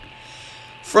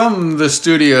From the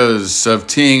studios of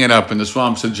Teeing It Up in the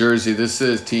swamps of Jersey, this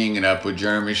is Teeing It Up with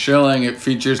Jeremy Schilling. It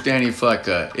features Danny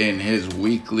Flecka in his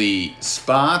weekly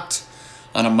spot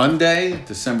on a Monday,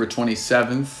 December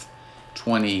 27th,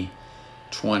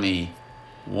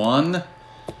 2021.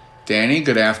 Danny,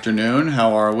 good afternoon.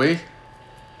 How are we?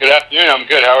 Good afternoon. I'm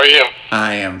good. How are you?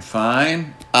 I am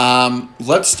fine.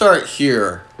 Let's start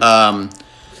here. I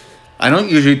don't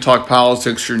usually talk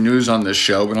politics or news on this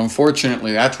show, but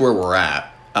unfortunately that's where we're at.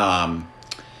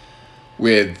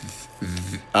 With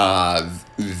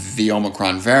the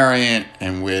Omicron variant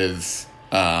and with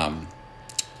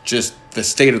just the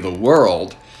state of the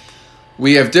world,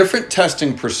 we have different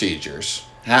testing procedures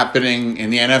happening in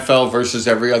the NFL versus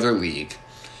every other league.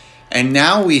 And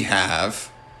now we have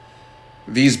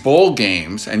these bowl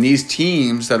games and these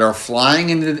teams that are flying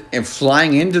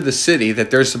into the city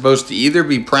that they're supposed to either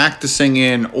be practicing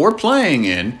in or playing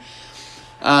in,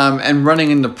 and running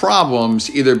into problems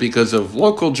either because of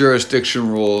local jurisdiction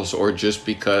rules or just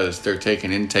because they're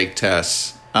taking intake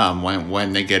tests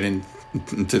when they get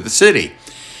into the city.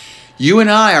 You and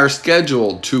I are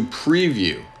scheduled to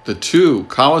preview the two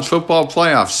college football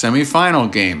playoff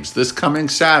semifinal games this coming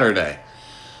Saturday.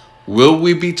 Will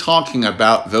we be talking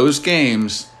about those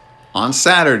games on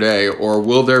Saturday, or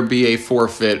will there be a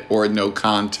forfeit or no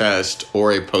contest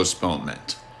or a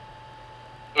postponement?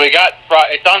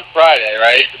 It's on Friday,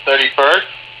 right? The 31st?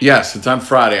 Yes, it's on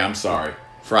Friday. I'm sorry.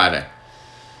 Friday.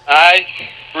 I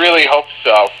really hope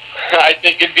so. I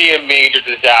think it'd be a major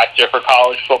disaster for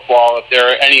college football if there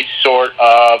are any sort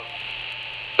of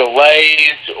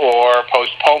delays or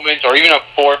postponements or even a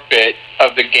forfeit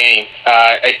of the game.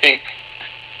 I think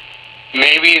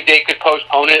maybe they could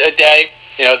postpone it a day.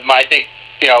 I think,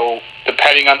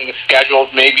 depending on the schedules,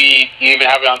 maybe even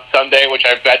have it on Sunday, which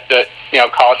I bet that,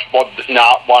 college football does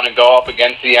not want to go up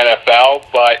against the NFL.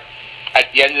 But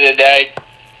at the end of the day,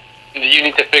 you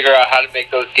need to figure out how to make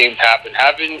those games happen.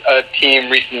 Having a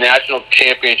team reach the national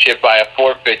championship by a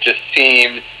forfeit just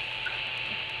seems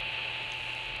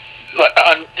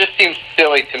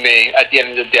silly to me at the end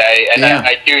of the day. And yeah.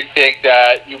 I do think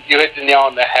that you hit the nail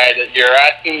on the head. That you're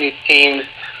asking these teams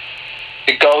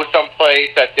to go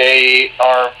someplace that they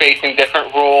are facing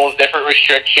different rules, different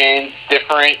restrictions,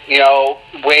 different,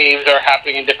 waves are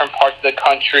happening in different parts of the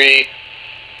country.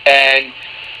 And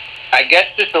I guess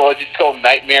just the logistical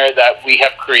nightmare that we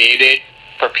have created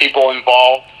for people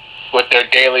involved with their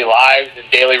daily lives and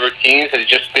daily routines has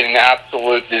just been an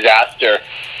absolute disaster.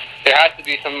 There has to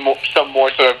be some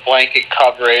more sort of blanket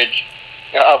coverage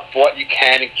of what you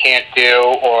can and can't do,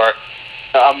 or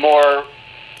a more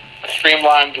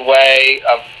streamlined way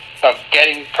of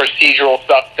getting procedural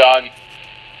stuff done.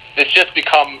 It's just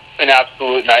become an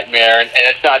absolute nightmare, and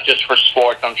it's not just for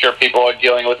sports. I'm sure people are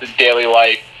dealing with it daily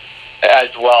life as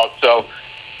well. So,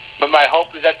 but my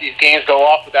hope is that these games go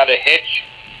off without a hitch.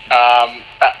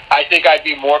 I think I'd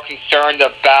be more concerned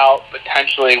about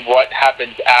potentially what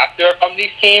happens after from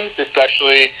these teams,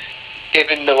 especially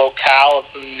given the locale of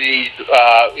some of these,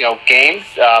 games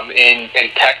in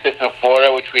Texas and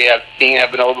Florida, which we have seen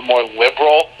have been a little bit more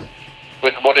liberal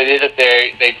with what it is that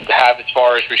they have as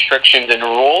far as restrictions and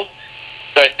rules.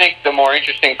 So I think the more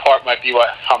interesting part might be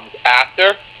what comes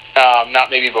after, not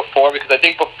maybe before, because I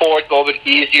think before it's a little bit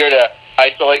easier to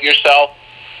isolate yourself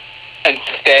and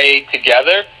stay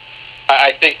together.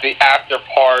 I think the after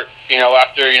part,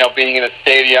 after being in a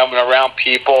stadium and around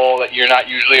people that you're not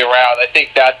usually around, I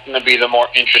think that's going to be the more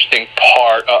interesting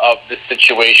part of this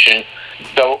situation.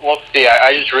 So we'll see.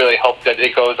 I just really hope that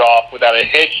it goes off without a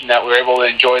hitch and that we're able to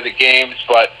enjoy the games.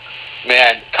 But,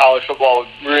 man, college football would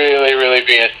really, really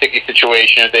be in a sticky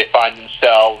situation if they find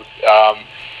themselves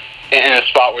in a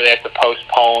spot where they have to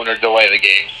postpone or delay the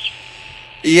games.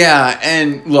 Yeah,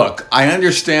 and look, I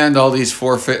understand all these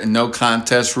forfeit and no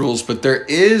contest rules, but there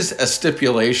is a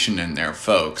stipulation in there,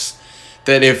 folks,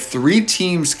 that if three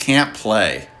teams can't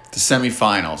play the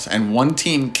semifinals and one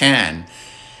team can,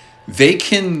 they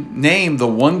can name the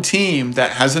one team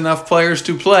that has enough players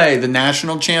to play the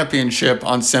national championship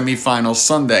on semifinal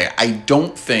Sunday. I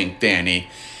don't think, Danny,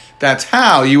 that's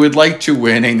how you would like to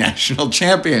win a national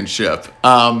championship,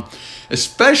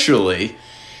 especially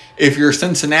if you're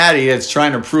Cincinnati that's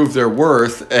trying to prove their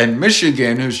worth, and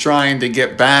Michigan who's trying to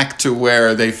get back to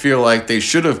where they feel like they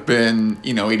should have been,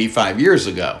 85 years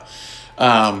ago.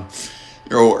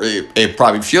 Or it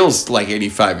probably feels like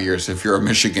 85 years if you're a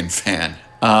Michigan fan.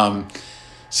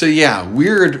 So yeah,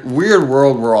 weird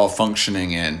world we're all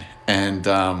functioning in, and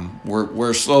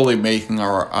we're slowly making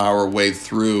our way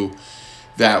through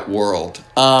that world.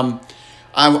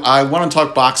 I want to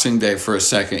talk Boxing Day for a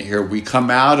second here. We come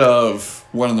out of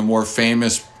one of the more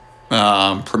famous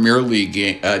Premier League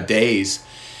days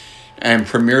and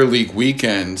Premier League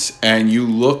weekends, and you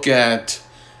look at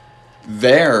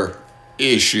their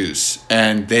issues,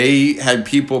 and they had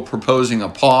people proposing a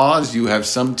pause. You have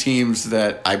some teams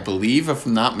that, I believe, if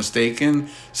I'm not mistaken,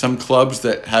 some clubs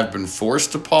that have been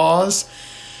forced to pause.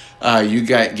 You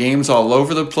got games all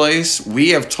over the place. We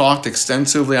have talked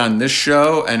extensively on this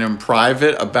show and in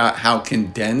private about how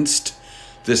condensed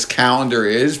this calendar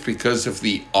is because of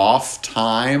the off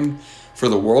time for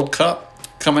the World Cup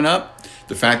coming up.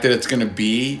 The fact that it's going to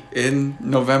be in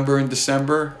November and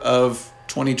December of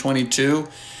 2022.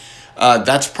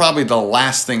 That's probably the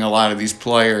last thing a lot of these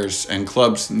players and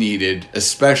clubs needed,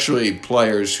 especially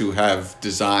players who have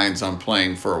designs on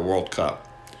playing for a World Cup.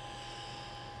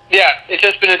 Yeah, it's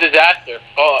just been a disaster.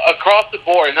 Across the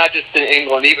board, not just in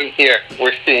England, even here,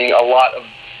 we're seeing a lot of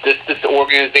this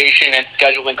organization and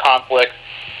scheduling conflicts.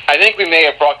 I think we may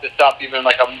have brought this up even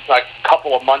like a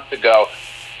couple of months ago.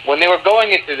 When they were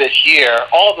going into this year,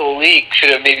 all the leagues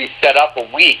should have maybe set up a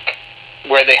week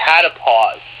where they had a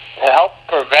pause to help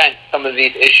prevent some of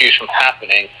these issues from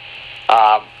happening.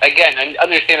 Again, I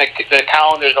understand that the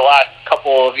calendars the last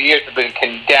couple of years have been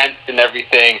condensed and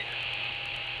everything,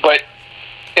 but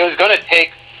it was going to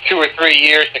take 2 or 3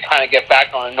 years to kind of get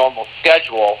back on a normal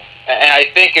schedule. And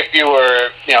I think if you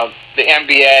were, the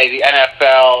NBA, the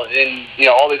NFL, and,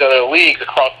 all these other leagues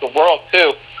across the world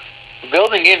too,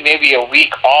 building in maybe a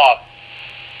week off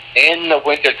in the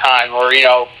wintertime or,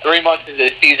 3 months into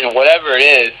the season, whatever it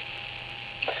is,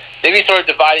 maybe sort of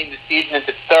dividing the season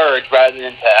into thirds rather than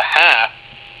into a half,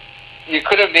 you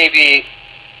could have maybe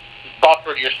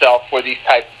buffered yourself for these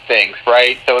types of things,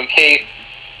 right? So in case,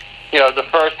 the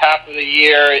first half of the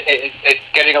year it's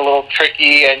getting a little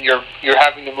tricky and you're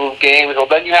having to move games, well,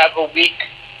 then you have a week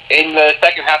in the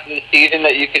second half of the season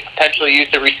that you could potentially use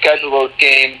to reschedule those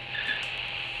games.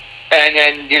 And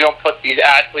then you don't put these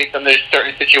athletes under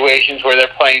certain situations where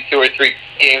they're playing 2 or 3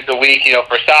 games a week,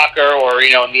 for soccer, or,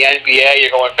 in the NBA,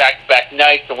 you're going back-to-back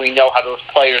nights, and we know how those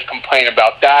players complain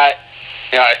about that.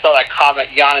 I saw that comment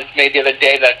Giannis made the other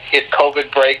day that his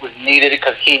COVID break was needed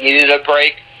because he needed a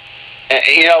break. And,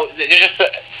 there's just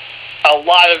a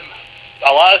lot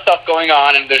of stuff going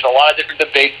on, and there's a lot of different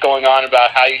debates going on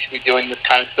about how you should be doing this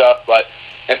kind of stuff. But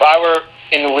if I were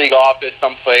in the league office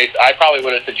someplace, I probably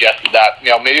would have suggested that.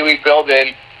 Maybe we build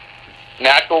in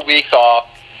natural weeks off.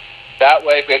 That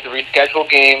way, if we have to reschedule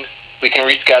games, we can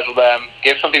reschedule them,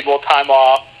 give some people time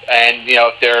off, and,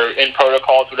 if they're in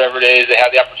protocols, whatever it is, they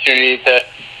have the opportunity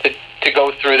to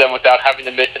go through them without having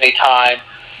to miss any time.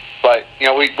 But,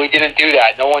 we didn't do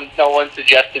that. No one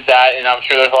suggested that, and I'm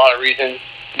sure there's a lot of reasons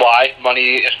why.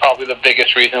 Money is probably the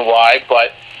biggest reason why.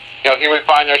 But, here we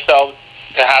find ourselves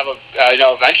to have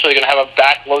eventually going to have a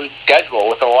backloaded schedule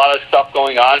with a lot of stuff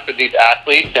going on for these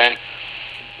athletes. And,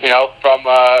 from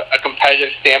a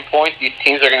competitive standpoint, these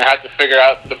teams are going to have to figure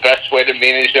out the best way to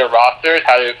manage their rosters,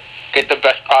 how to get the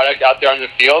best product out there on the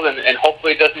field, and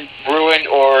hopefully it doesn't ruin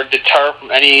or deter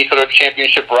from any sort of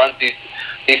championship runs these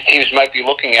teams might be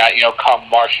looking at, come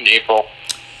March and April.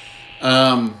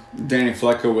 Danny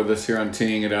Flecko with us here on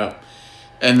Teeing It Up.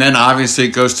 And then obviously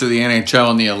it goes to the NHL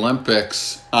and the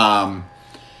Olympics, and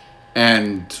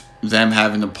them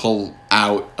having to pull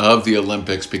out of the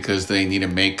Olympics because they need to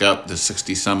make up the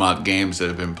 60-some-odd games that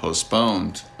have been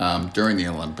postponed during the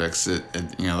Olympics.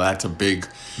 That's a big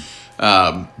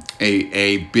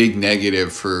a big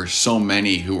negative for so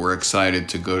many who were excited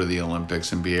to go to the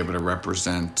Olympics and be able to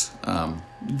represent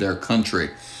their country.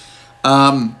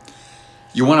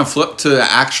 You want to flip to the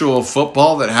actual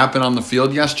football that happened on the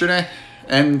field yesterday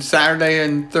and Saturday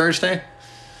and Thursday?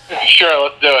 Sure,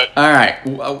 let's do it. All right,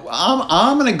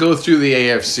 I'm going to go through the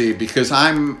AFC because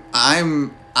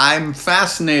I'm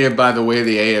fascinated by the way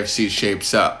the AFC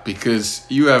shapes up because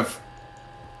you have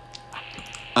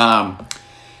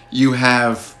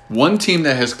one team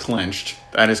that has clinched,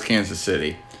 that is Kansas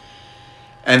City,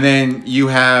 and then you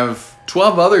have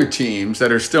 12 other teams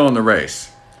that are still in the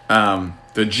race.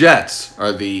 The Jets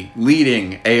are the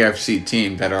leading AFC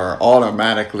team that are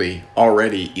automatically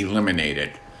already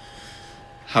eliminated.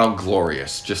 How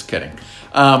glorious. Just kidding.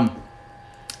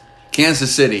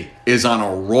 Kansas City is on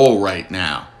a roll right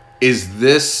now. Is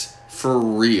this for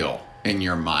real in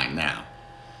your mind now?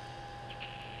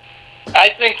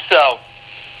 I think so.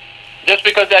 Just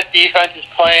because that defense is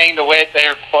playing the way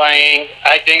they're playing,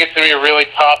 I think it's going to be really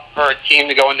tough for a team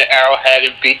to go into Arrowhead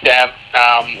and beat them.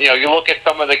 You look at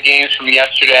some of the games from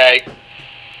yesterday,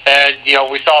 and,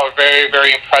 we saw a very,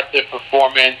 very impressive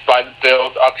performance by the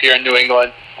Bills up here in New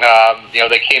England.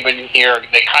 They came in here,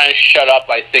 they kind of shut up,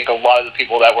 I think, a lot of the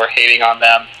people that were hating on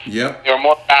them. Yep. They were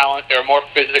more balanced, they were more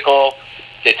physical.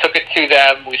 They took it to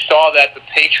them. We saw that the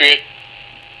Patriots,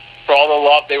 for all the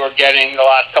love they were getting the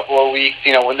last couple of weeks,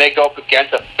 when they go up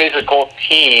against a physical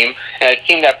team and a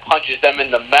team that punches them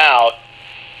in the mouth,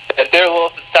 that they're a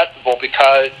little susceptible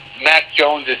because Mac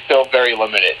Jones is still very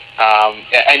limited.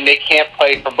 And they can't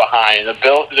play from behind. The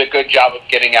Bills did a good job of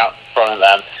getting out in front of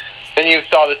them. Then you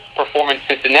saw this performance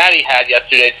Cincinnati had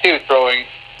yesterday, too, throwing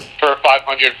for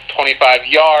 525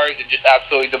 yards and just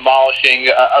absolutely demolishing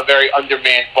a very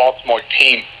undermanned Baltimore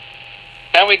team.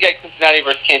 Then we get Cincinnati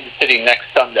versus Kansas City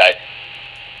next Sunday.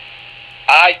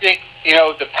 I think,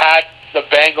 the Pats, the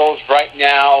Bengals right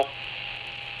now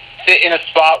sit in a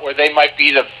spot where they might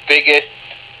be the biggest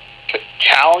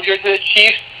challenger to the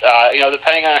Chiefs.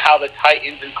 Depending on how the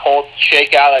Titans and Colts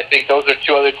shake out, I think those are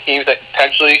two other teams that could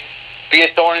potentially be a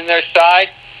thorn in their side.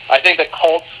 I think the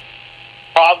Colts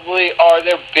probably are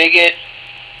their biggest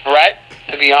threat,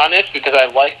 to be honest, because I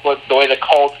like the way the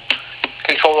Colts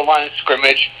control the line of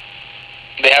scrimmage.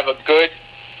 They have a good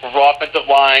raw offensive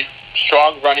line,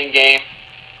 strong running game,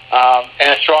 and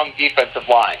a strong defensive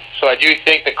line. So I do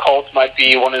think the Colts might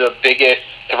be one of the biggest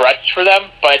threats for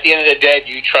them. But at the end of the day,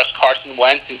 do you trust Carson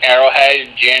Wentz in Arrowhead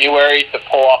in January to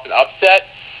pull off an upset?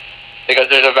 Because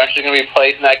there's eventually going to be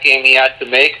plays in that game he has to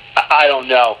make. I don't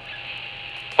know.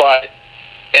 But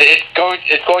it's going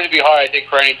to be hard, I think,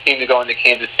 for any team to go into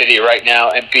Kansas City right now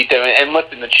and beat them. And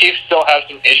listen, the Chiefs still have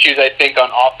some issues, I think,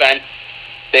 on offense.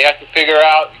 They have to figure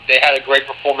out. They had a great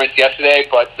performance yesterday,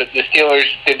 but the Steelers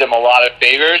did them a lot of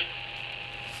favors.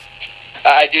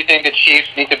 I do think the Chiefs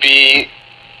need to be,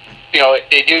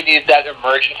 they do need that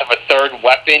emergence of a third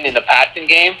weapon in the passing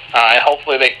game, and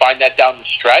hopefully they find that down the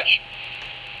stretch.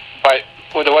 But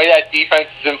with the way that defense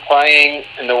has been playing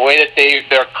and the way that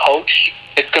they're coached,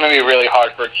 it's going to be really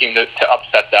hard for a team to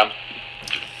upset them.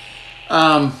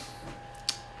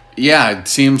 Yeah, it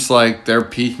seems like they're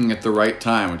peaking at the right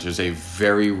time, which is a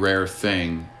very rare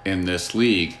thing in this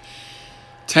league.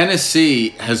 Tennessee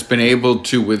has been able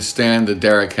to withstand the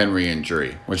Derrick Henry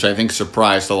injury, which I think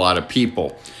surprised a lot of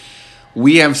people.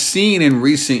 We have seen in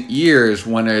recent years,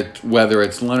 whether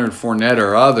it's Leonard Fournette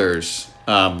or others,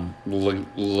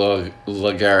 LeGarrette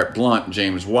Blount,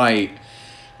 James White,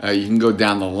 you can go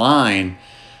down the line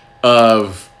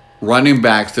of running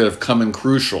backs that have come in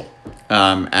crucial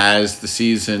as the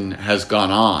season has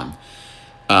gone on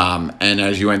and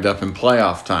as you end up in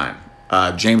playoff time.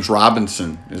 James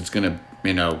Robinson is going to,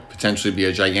 potentially be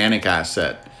a gigantic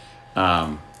asset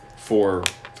for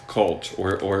the Colts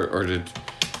or did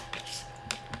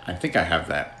I think I have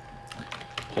that.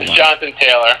 Jonathan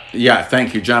Taylor. Yeah,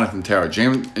 thank you, Jonathan Taylor.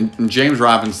 James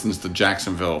Robinson's the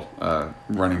Jacksonville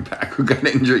running back who got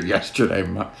injured yesterday.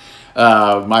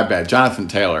 My bad. Jonathan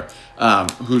Taylor,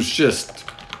 who's just,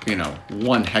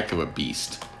 one heck of a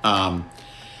beast. I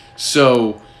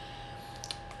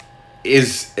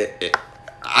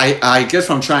guess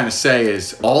what I'm trying to say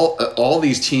is all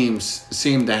these teams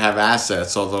seem to have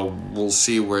assets, although we'll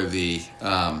see where the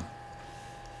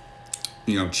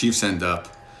Chiefs end up.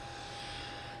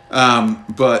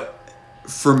 But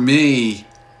for me,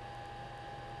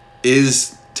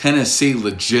 is Tennessee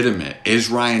legitimate? Is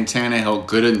Ryan Tannehill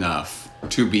good enough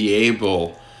to be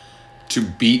able to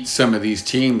beat some of these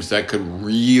teams that could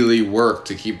really work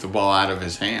to keep the ball out of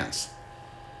his hands?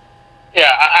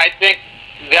 Yeah, I think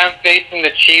them facing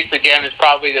the Chiefs again is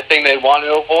probably the thing they want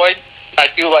to avoid. I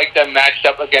do like them matched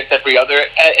up against every other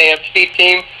AFC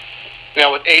team.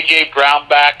 With A.J. Brown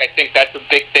back, I think that's a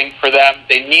big thing for them.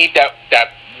 They need that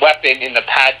weapon in the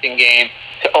passing game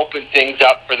to open things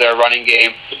up for their running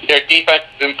game. Their defense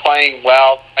has been playing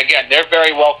well. Again, they're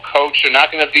very well coached. They're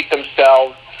not going to beat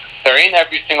themselves. They're in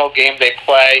every single game they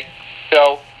play.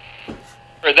 So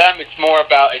for them, it's more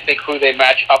about, I think, who they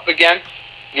match up against.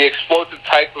 The explosive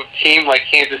type of team like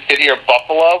Kansas City or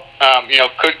Buffalo,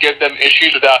 could give them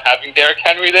issues without having Derrick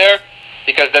Henry there,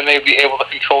 because then they'd be able to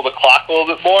control the clock a little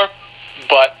bit more.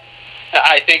 But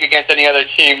I think against any other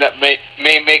team that may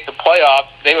make the playoffs,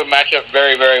 they would match up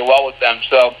very, very well with them.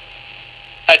 So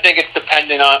I think it's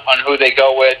dependent on who they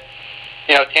go with.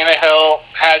 Tannehill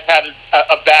has had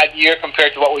a bad year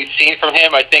compared to what we've seen from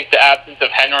him. I think the absence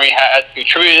of Henry has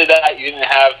contributed to that. You didn't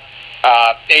have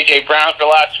A.J. Brown for the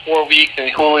last 4 weeks, and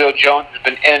Julio Jones has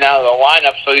been in and out of the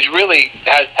lineup. So he's really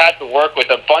has had to work with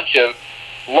a bunch of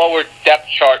lower depth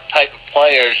chart type of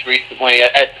players recently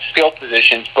at the skill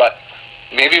positions. But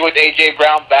maybe with A.J.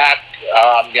 Brown back,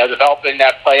 developing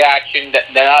that play action,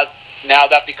 now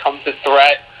that becomes a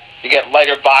threat. You get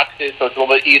lighter boxes, so it's a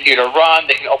little bit easier to run.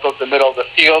 They can open up the middle of the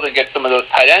field and get some of those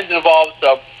tight ends involved.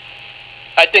 So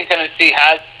I think Tennessee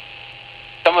has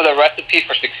some of the recipes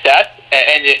for success.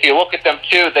 And if you look at them,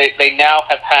 too, they now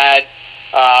have had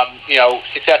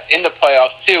success in the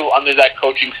playoffs too under that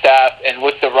coaching staff and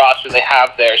with the roster they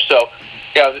have there. So,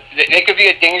 they could be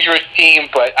a dangerous team,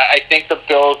 but I think the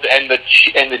Bills and the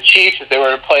Chiefs, if they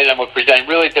were to play them, would present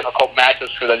really difficult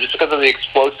matchups for them just because of the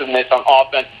explosiveness on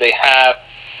offense they have.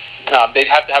 They'd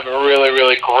have to have a really,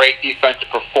 really great defensive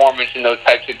performance in those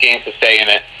types of games to stay in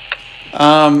it.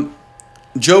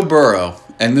 Joe Burrow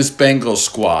and this Bengals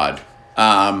squad,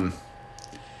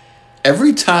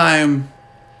 every time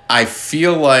I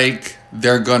feel like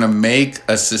they're going to make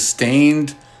a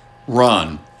sustained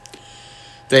run,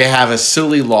 they have a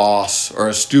silly loss or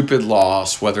a stupid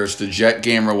loss, whether it's the Jet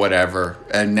game or whatever,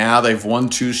 and now they've won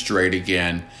 2 straight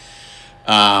again.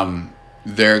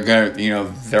 They're gonna,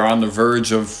 they're on the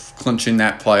verge of clinching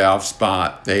that playoff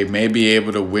spot. They may be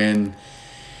able to win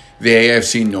the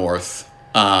AFC North.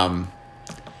 I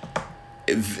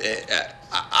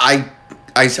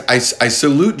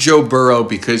salute Joe Burrow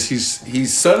because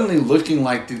he's suddenly looking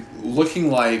like the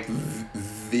LSU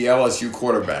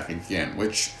quarterback again,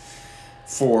 which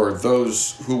for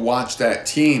those who watch that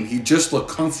team, he just looked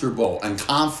comfortable and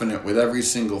confident with every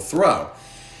single throw.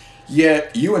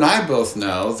 Yet you and I both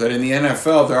know that in the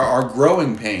NFL there are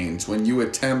growing pains when you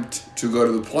attempt to go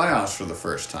to the playoffs for the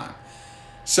first time.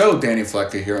 So Danny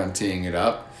Flecker here on Teeing It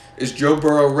Up. Is Joe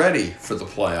Burrow ready for the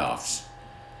playoffs?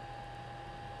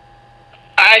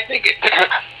 I think it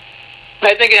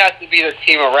has to be the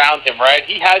team around him, right?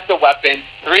 He has the weapons,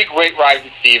 3 great wide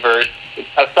receivers,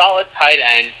 a solid tight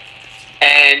end,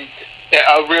 and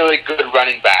a really good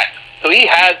running back. So he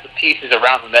has the pieces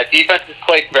around him. That defense has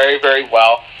played very, very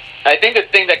well. And I think the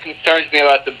thing that concerns me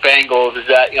about the Bengals is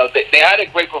that they had a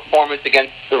great performance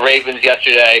against the Ravens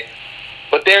yesterday,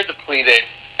 but they're depleted,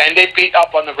 and they beat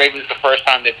up on the Ravens the first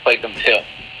time they played them too.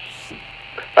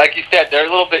 Like you said, they're a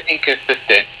little bit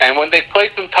inconsistent. And when they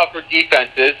play some tougher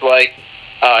defenses like,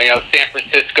 San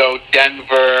Francisco,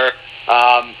 Denver,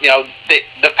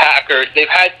 the Packers, they've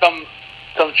had some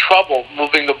trouble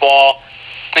moving the ball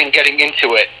and getting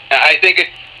into it. And I think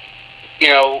it's,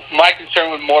 my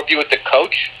concern would more be with the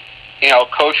coach.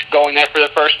 Coach going there for the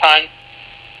first time,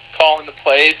 calling the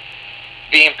plays,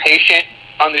 being patient,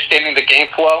 understanding the game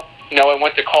flow, knowing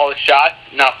when to call the shots,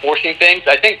 not forcing things.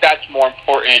 I think that's more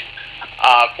important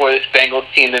for this Bengals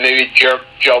team than maybe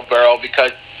Joe Burrow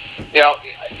because,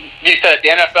 you said the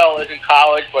NFL isn't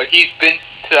college, but he's been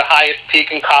to the highest peak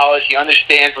in college. He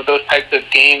understands what those types of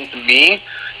games mean,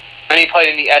 and he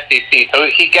played in the SEC, so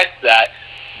he gets that.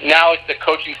 Now it's the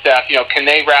coaching staff. Can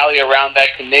they rally around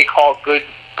that? Can they call good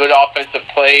offensive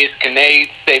plays? Can they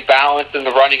stay balanced in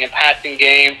the running and passing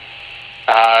game?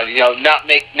 Not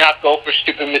go for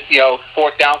stupid,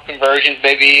 4th down conversions.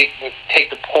 Maybe take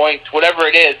the points, whatever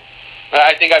it is.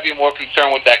 I think I'd be more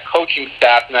concerned with that coaching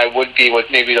staff than I would be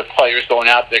with maybe the players going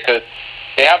out there because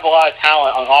they have a lot of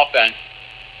talent on offense.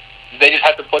 They just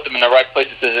have to put them in the right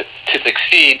places to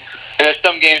succeed. And there's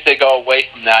some games they go away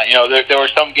from that. There were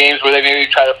some games where they maybe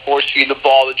try to force feed the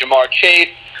ball to Jamar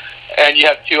Chase, and you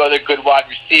have 2 other good wide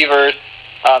receivers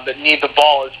that need the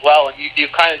ball as well. And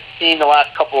you've kind of seen the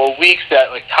last couple of weeks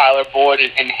that like Tyler Boyd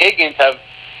and Higgins have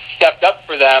stepped up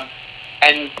for them,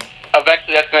 and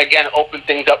eventually that's going to, again, open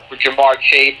things up for Jamar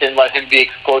Chase and let him be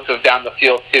explosive down the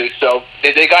field, too. So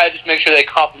they got to just make sure they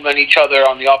complement each other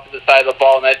on the offensive side of the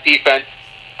ball, and that defense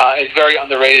is very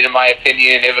underrated, in my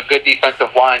opinion. They have a good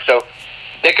defensive line, so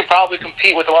they could probably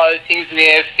compete with a lot of the teams in the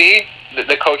AFC.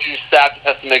 The coaching staff just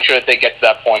has to make sure that they get to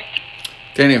that point.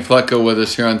 Danny Flecko with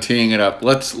us here on Teeing It Up.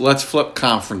 Let's flip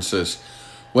conferences.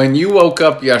 When you woke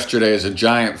up yesterday as a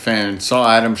Giant fan and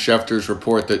saw Adam Schefter's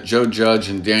report that Joe Judge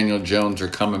and Daniel Jones are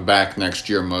coming back next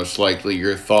year, most likely,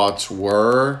 your thoughts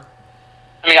were?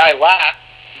 I laughed,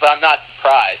 but I'm not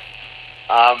surprised.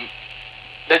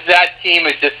 That team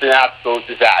is just an absolute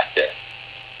disaster.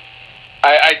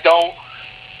 I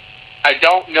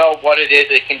don't know what it is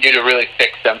they can do to really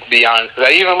fix them, to be honest. Because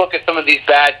I even look at some of these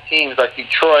bad teams like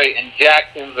Detroit and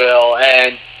Jacksonville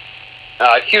and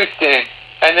Houston,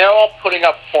 and they're all putting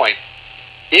up points,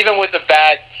 even with a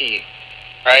bad team,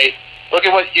 right? Look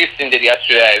at what Houston did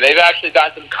yesterday. They've actually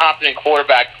gotten some competent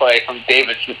quarterback play from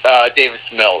Davis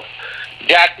Mills.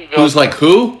 Jacksonville. Who's like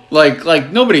who?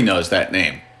 Like nobody knows that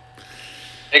name.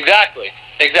 Exactly.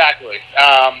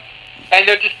 And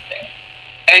they're just,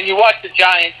 and you watch the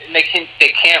Giants, and they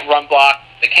can't run block,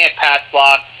 they can't pass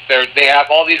block. They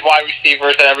have all these wide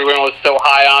receivers that everyone was so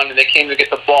high on, and they came to get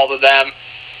the ball to them.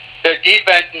 Their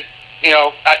defense is,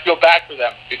 I feel bad for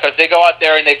them because they go out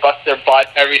there and they bust their butt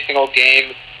every single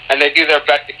game, and they do their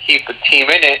best to keep the team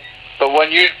in it. But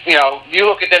when you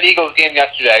look at that Eagles game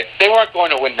yesterday, they weren't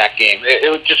going to win that game.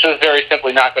 It just was very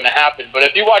simply not going to happen. But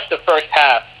if you watch the first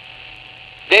half,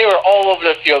 they were all over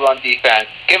the field on defense,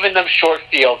 giving them short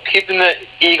fields, keeping the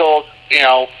Eagles,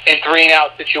 in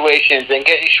 3-and-out situations and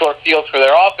getting short fields for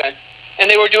their offense, and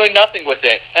they were doing nothing with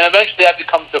it. And eventually that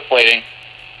becomes deflating.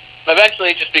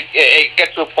 Eventually it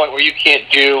gets to a point where you can't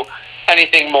do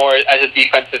anything more as a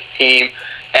defensive team.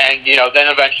 And, then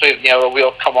eventually, the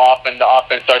wheels come off and the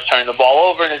offense starts turning the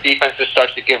ball over and the defense just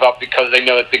starts to give up because they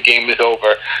know that the game is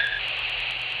over.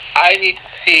 I need to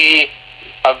see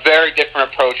a very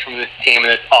different approach from this team in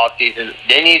this offseason.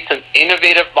 They need some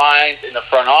innovative minds in the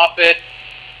front office.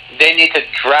 They need to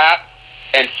draft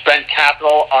and spend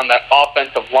capital on the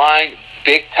offensive line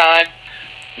big time.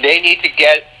 They need to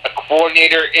get a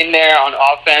coordinator in there on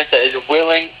offense that is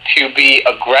willing to be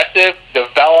aggressive,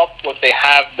 develop what they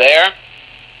have there,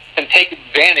 and take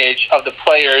advantage of the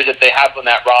players that they have on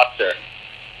that roster.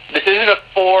 This isn't a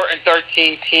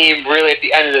 4-13 team really at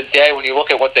the end of the day when you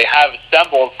look at what they have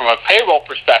assembled from a payroll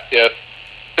perspective.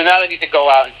 So now they need to go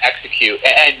out and execute.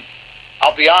 And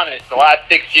I'll be honest, the last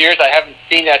 6 years I haven't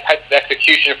seen that type of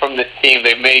execution from this team.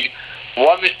 They've made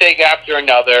one mistake after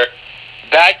another,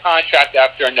 bad contract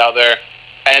after another,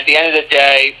 and at the end of the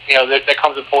day, there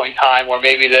comes a point in time where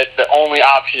maybe the only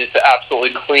option is to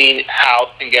absolutely clean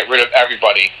house and get rid of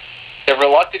everybody. They're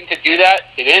reluctant to do that.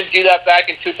 They didn't do that back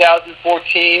in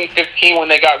 2014-15 when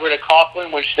they got rid of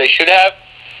Coughlin, which they should have.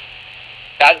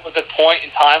 That was a point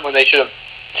in time when they should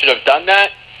have done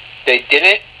that. They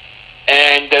didn't,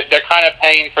 and they're kind of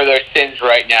paying for their sins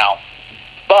right now.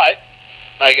 But,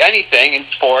 like anything in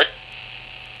sports,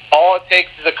 all it takes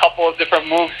is a couple of different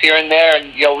moves here and there,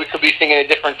 and we could be singing a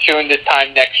different tune this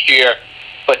time next year.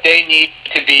 But they need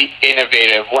to be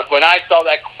innovative. When I saw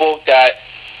that quote that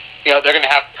they're going to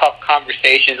have tough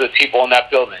conversations with people in that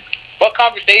building, what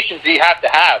conversations do you have to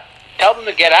have? Tell them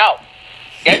to get out.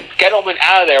 Get Gettleman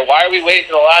out of there. Why are we waiting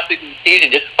until the last week of the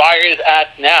season? Just fire his ass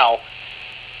now.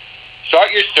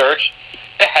 Start your search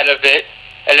ahead of it,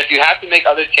 and if you have to make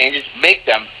other changes, make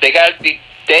them.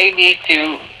 They need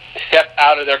to step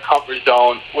out of their comfort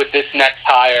zone with this next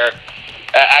hire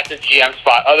at the GM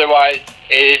spot. Otherwise,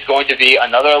 it is going to be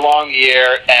another long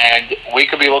year, and we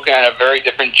could be looking at a very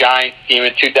different Giants team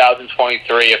in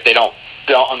 2023 if they don't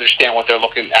understand what they're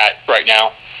looking at right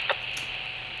now.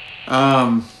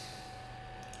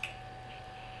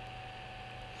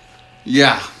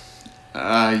 Yeah.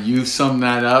 You summed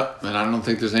that up, and I don't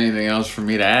think there's anything else for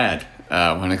me to add.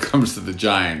 When it comes to the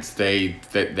Giants,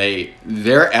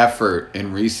 their effort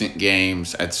in recent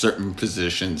games at certain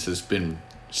positions has been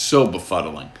so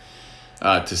befuddling,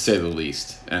 to say the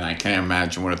least. And I can't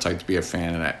imagine what it's like to be a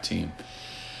fan of that team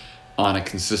on a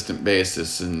consistent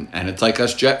basis. And it's like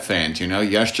us Jet fans,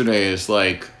 yesterday is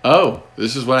like, oh,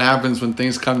 this is what happens when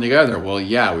things come together. Well,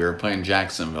 yeah, we were playing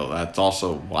Jacksonville. That's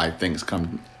also why things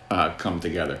come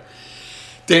together.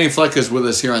 Danny Fleck is with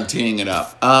us here on Teeing It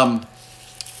Up.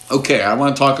 Okay, I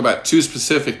want to talk about two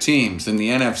specific teams in the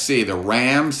NFC, the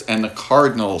Rams and the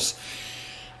Cardinals.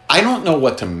 I don't know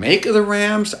what to make of the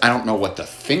Rams. I don't know what to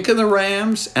think of the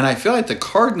Rams. And I feel like the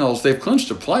Cardinals, they've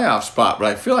clinched a playoff spot, but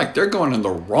I feel like they're going in the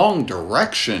wrong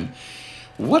direction.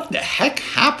 What the heck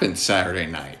happened Saturday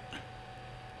night?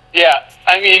 Yeah,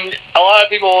 I mean, a lot of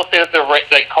people will say that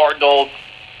the Cardinals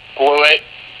blew it.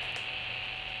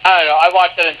 I don't know. I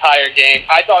watched that entire game.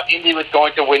 I thought Indy was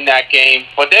going to win that game,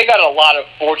 but they got a lot of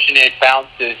fortunate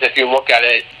bounces if you look at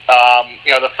it.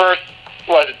 The first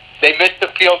they missed the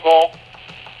field goal.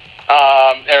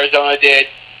 Arizona did.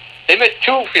 They missed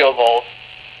 2 field goals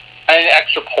and an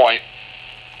extra point.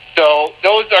 So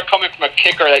those are coming from a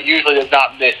kicker that usually does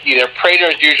not miss either.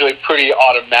 Prater is usually pretty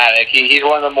automatic. He's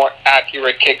one of the more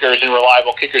accurate kickers and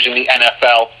reliable kickers in the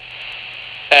NFL.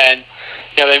 And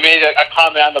they made a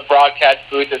comment on the broadcast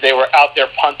booth that they were out their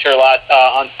punter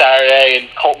on Saturday, and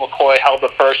Colt McCoy held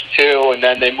the first 2, and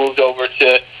then they moved over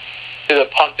to the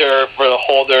punter for the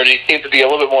holder, and he seemed to be a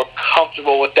little bit more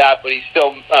comfortable with that, but he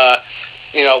still,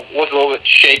 was a little bit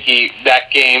shaky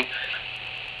that game.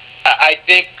 I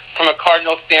think from a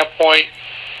Cardinals standpoint,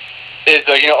 is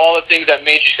all the things that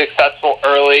made you successful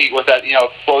early with that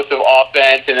explosive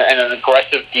offense and an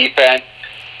aggressive defense.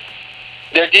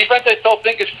 Their defense, I still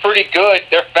think, is pretty good.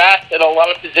 They're fast at a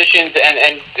lot of positions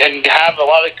and have a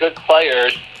lot of good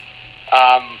players.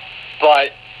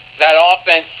 But that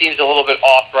offense seems a little bit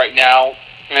off right now.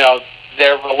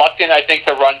 They're reluctant, I think,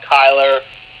 to run Kyler.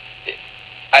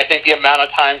 I think the amount of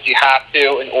times you have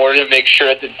to in order to make sure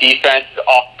that the defense is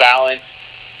off balance.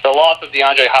 The loss of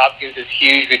DeAndre Hopkins is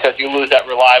huge because you lose that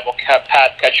reliable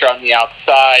pass catcher on the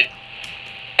outside.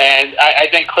 And I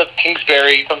think Cliff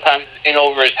Kingsbury sometimes is in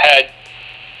over his head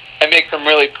and make some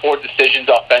really poor decisions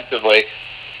offensively.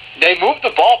 they moved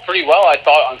the ball pretty well, I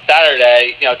thought, on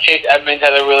Saturday. Chase Edmonds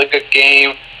had a really good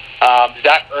game.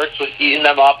 Zach Ertz was eating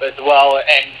them up as well.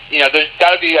 And, there's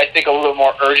got to be, I think, a little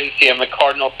more urgency on the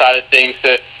Cardinals side of things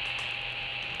to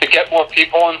get more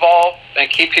people involved and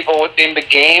keep people within the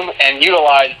game and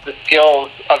utilize the skills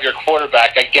of your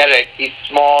quarterback. I get it. He's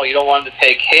small. You don't want him to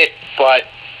take hits, but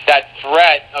that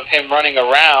threat of him running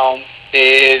around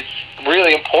is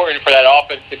really important for that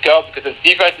offense to go, because if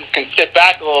defenses can sit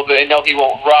back a little bit and know he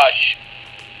won't rush,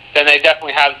 then they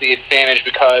definitely have the advantage,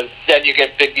 because then you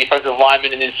get big defensive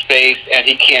linemen in his space and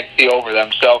he can't see over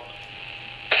them. So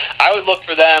I would look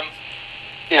for them,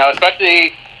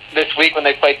 especially this week when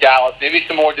they play Dallas, maybe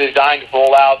some more designed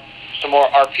rollouts, some more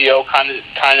RPO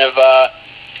kind of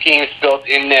schemes built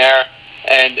in there,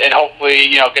 and hopefully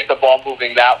get the ball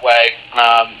moving that way.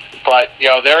 But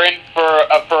they're in for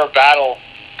a battle,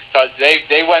 because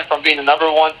they went from being the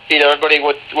number one seed, everybody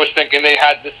was thinking they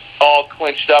had this all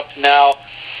clinched up, to now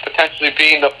potentially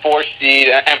being the 4th seed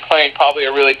and playing probably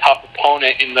a really tough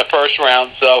opponent in the first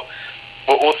round. So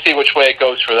we'll see which way it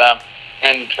goes for them.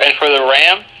 And for the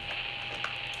Rams,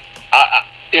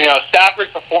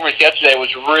 Stafford's performance yesterday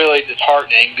was really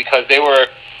disheartening, because they were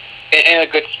in a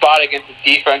good spot against a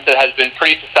defense that has been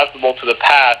pretty susceptible to the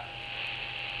pass.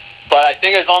 But I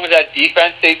think as long as that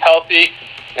defense stays healthy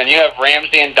and you have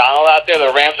Ramsey and Donald out there,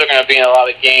 the Rams are going to be in a lot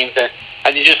of games.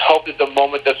 And you just hope that the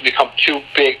moment doesn't become too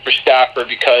big for Stafford,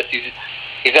 because he's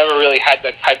never really had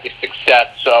that type of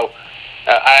success. So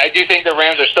I do think the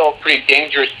Rams are still a pretty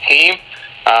dangerous team.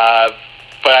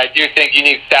 But I do think you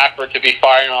need Stafford to be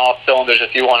firing on all cylinders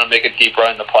if you want to make a deep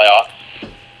run in the playoffs.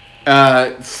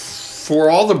 For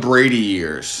all the Brady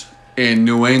years in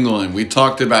New England, we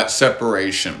talked about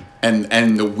separation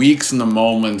and the weeks and the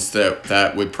moments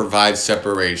that would provide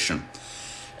separation.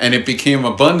 And it became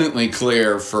abundantly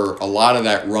clear for a lot of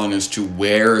that run as to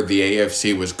where the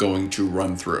AFC was going to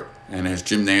run through. And as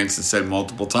Jim Nantz has said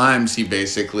multiple times, he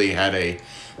basically had a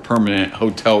permanent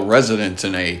hotel residence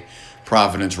in a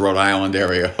Providence, Rhode Island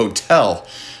area hotel,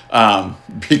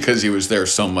 because he was there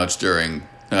so much during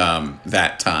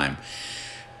that time.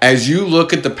 As you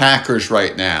look at the Packers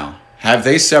right now, have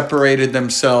they separated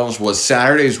themselves? Was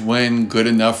Saturday's win good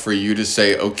enough for you to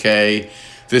say, okay,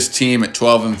 this team at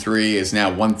 12-3 is now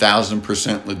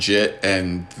 1,000% legit,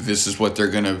 and this is what they're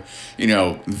going to,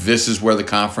 this is where the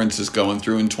conference is going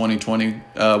through in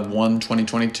 2021,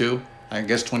 2022? I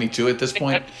guess 22 at this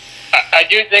point? I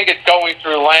do think it's going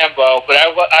through Lambeau, but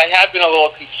I have been a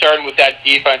little concerned with that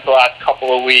defense the last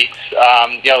couple of weeks.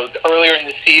 Earlier in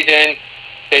the season,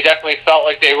 they definitely felt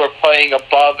like they were playing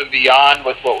above and beyond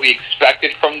with what we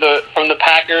expected from the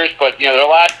Packers. But their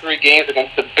last 3 games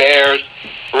against the Bears,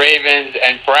 Ravens,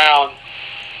 and Browns,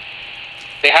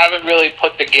 they haven't really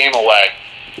put the game away.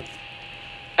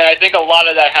 And I think a lot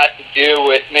of that has to do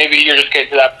with maybe you're just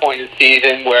getting to that point in the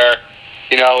season where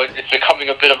it's becoming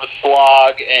a bit of a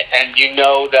slog, and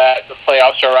that the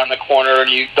playoffs are around the corner, and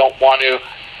you don't want to,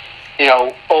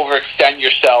 overextend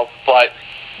yourself. But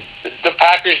the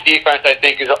Packers' defense, I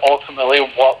think, is ultimately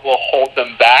what will hold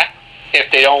them back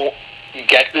if they don't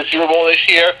get to the Super Bowl this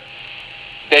year.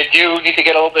 They do need to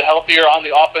get a little bit healthier on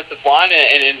the offensive line,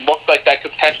 and it looks like that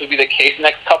could potentially be the case the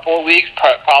next couple of weeks,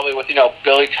 probably with,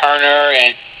 Billy Turner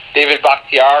and David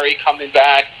Bakhtiari coming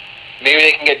back. Maybe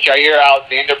they can get Jair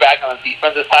Alexander back on the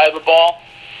defensive side of the ball.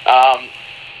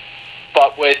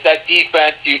 But with that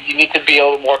defense, you need to be a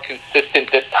little more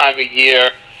consistent this time of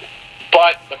year.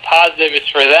 But the positive is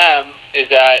for them is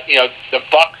that,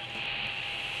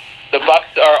 the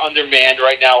Bucs are undermanned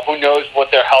right now. Who knows what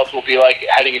their health will be like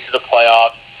heading into the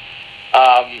playoffs.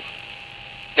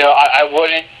 I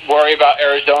wouldn't worry about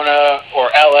Arizona or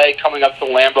LA coming up to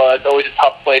Lambeau. That's always a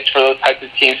tough place for those types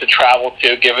of teams to travel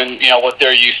to, given what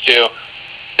they're used to.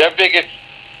 Their biggest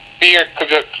fear could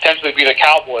potentially be the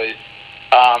Cowboys,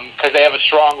 because they have a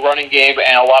strong running game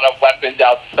and a lot of weapons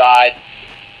outside,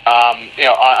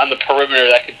 on the perimeter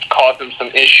that could cause them some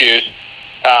issues.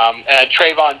 And a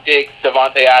Trayvon Diggs,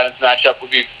 Devontae Adams matchup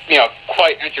would be,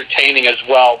 quite entertaining as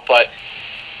well. But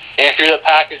if you're the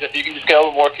Packers, if you can just get a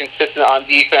little more consistent on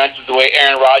defense with the way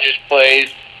Aaron Rodgers plays,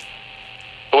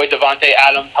 the way Devontae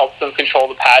Adams helps them control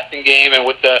the passing game, and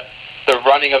with the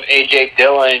running of A.J.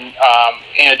 Dillon,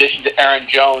 in addition to Aaron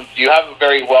Jones, you have a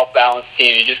very well-balanced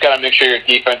team. You just got to make sure your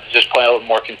defense is just playing a little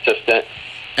more consistent.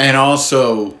 And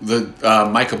also, the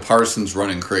Micah Parsons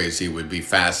running crazy would be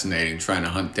fascinating, trying to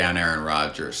hunt down Aaron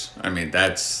Rodgers. I mean,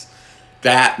 that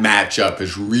matchup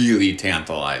is really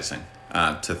tantalizing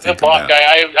to think about.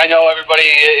 I know everybody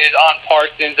is on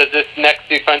Parsons as this next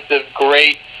defensive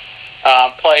great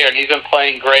player, and he's been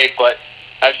playing great, but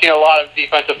I've seen a lot of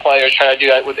defensive players try to do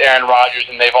that with Aaron Rodgers,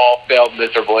 and they've all failed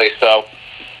miserably. So,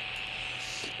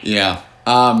 yeah.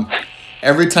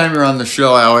 Every time you're on the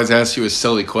show, I always ask you a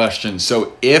silly question.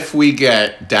 So, if we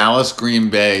get Dallas Green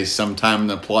Bay sometime in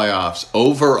the playoffs,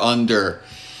 over under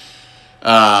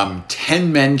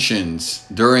 10 mentions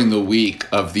during the week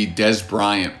of the Dez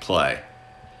Bryant play.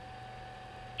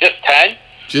 Just 10?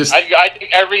 I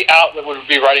think every outlet would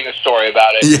be writing a story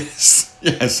about it.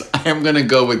 Yes. I am going to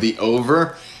go with the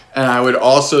over. And I would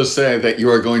also say that you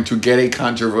are going to get a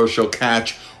controversial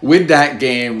catch with that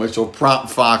game, which will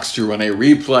prompt Fox to run a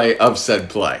replay of said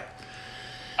play.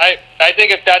 I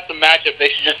think if that's a matchup, they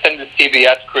should just send the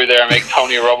CBS crew there and make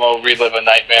Tony Romo relive a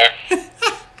nightmare.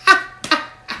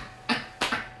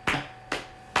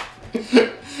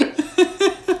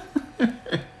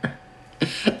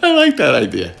 I like that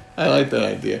idea.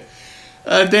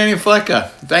 Danny Flecka,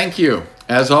 thank you,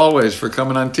 as always, for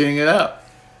coming on Teeing It Up.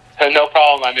 No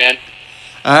problem, my man.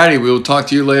 Alrighty, we will talk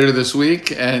to you later this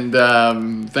week, and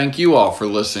thank you all for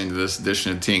listening to this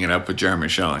edition of Teeing It Up with Jeremy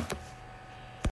Schilling.